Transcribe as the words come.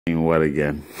What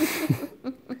again?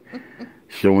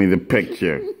 Show me the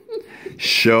picture.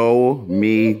 Show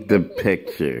me the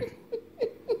picture.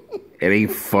 It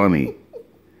ain't funny.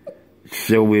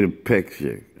 Show me the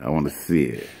picture. I want to see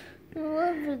it.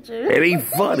 What picture? It ain't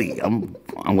funny. I'm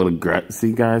gonna grab.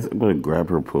 See, guys, I'm gonna grab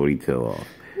her ponytail off.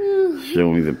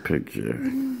 Show me the picture.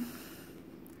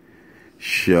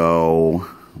 Show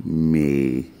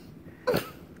me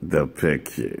the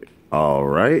picture. All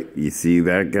right, you see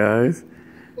that, guys?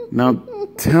 Now,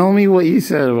 tell me what you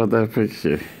said about that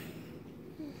picture.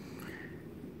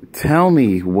 Tell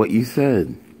me what you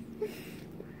said.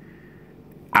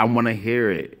 I want to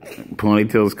hear it.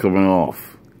 Ponytail's coming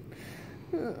off.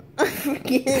 I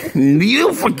forget.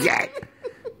 You forget.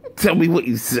 Tell me what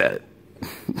you said.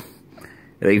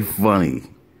 It ain't funny.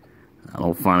 I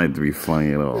don't find it to be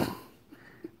funny at all.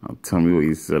 Now, tell me what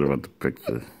you said about the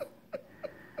picture.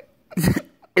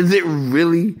 Is it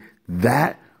really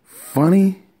that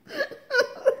funny?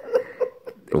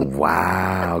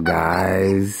 Wow,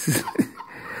 guys.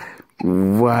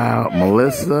 Wow,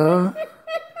 Melissa,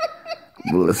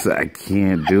 I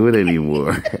can't do it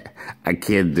anymore. I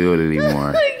can't do it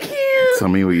anymore. I can't. Tell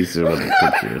me what you said about the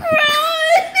picture.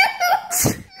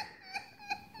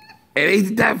 It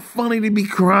ain't that funny to be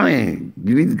crying.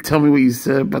 You need to tell me what you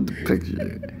said about the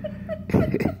picture.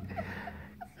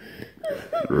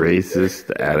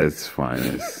 Racist at its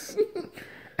finest.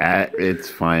 At its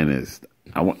finest.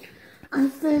 I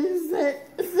said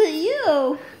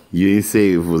you. You didn't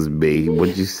say it was me.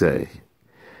 What'd you say?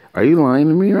 Are you lying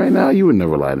to me right now? You would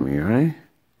never lie to me, right?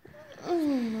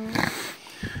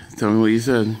 Tell me what you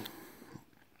said.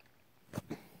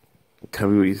 Tell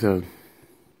me what you said.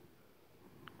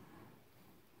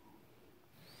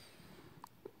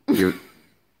 You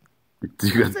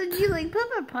said you like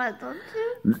pepper pot, don't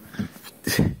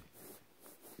you?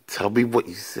 Tell me what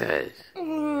you said.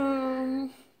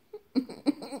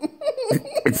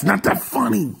 It's not that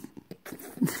funny.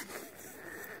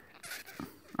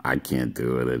 I can't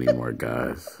do it anymore,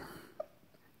 guys.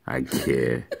 I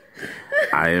can't.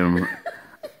 I am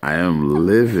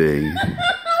living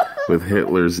with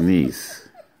Hitler's niece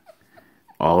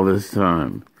all this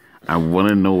time. I want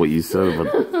to know what you said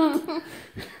about.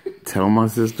 Tell my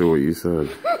sister what you said.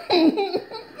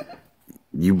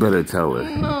 You better tell her.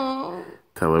 No.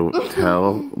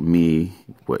 Tell me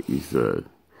what you said.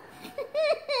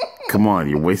 Come on,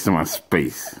 you're wasting my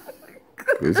space.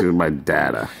 This is my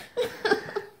data.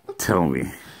 Tell me.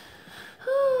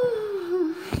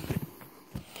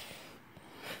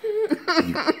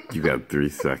 You got 3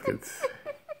 seconds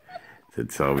to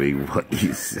tell me what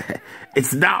you said.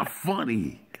 It's not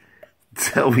funny.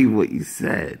 Tell me what you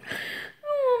said.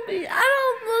 I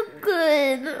don't look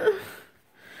good.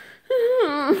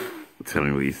 Tell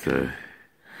me what you said.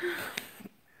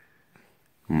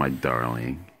 My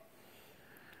darling.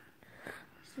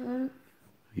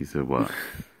 You said what?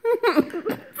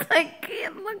 I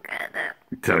can't look at it.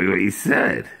 Tell me what you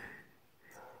said.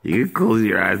 You can close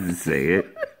your eyes and say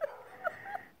it.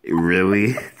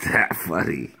 Really? That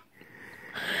funny?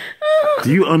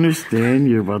 Do you understand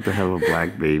you're about to have a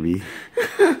black baby?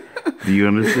 Do you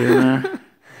understand that?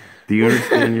 Do you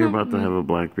understand you're about to have a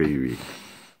black baby?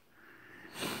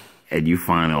 And you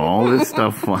find all this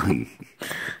stuff funny.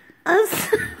 I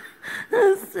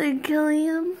said,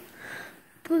 Killian,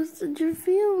 posted your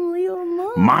family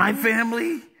online. My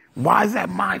family? Why is that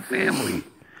my family?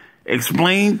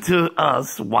 Explain to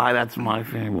us why that's my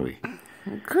family.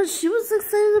 Because she was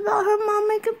excited about her mom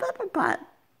making pepper pot.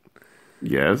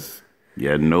 Yes.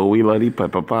 Yeah, no, we love the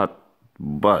pepper pot.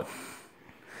 But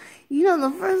you know,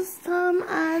 the first time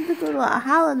I had to go to a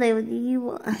holiday with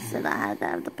you, I said I had to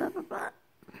have the pepper pot.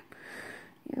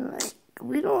 You're like,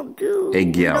 we don't do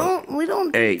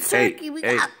turkey, we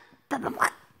got pepper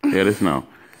pot. Hear this now.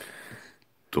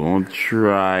 Don't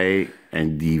try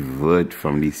and divert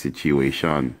from the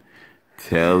situation.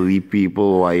 Tell the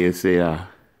people why you say that.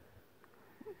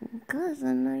 Because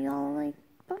I know y'all like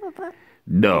pepper pot.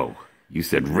 No, you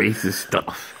said racist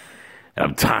stuff.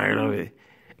 I'm tired of it.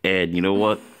 And you know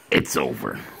what? It's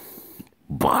over.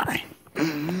 Bye.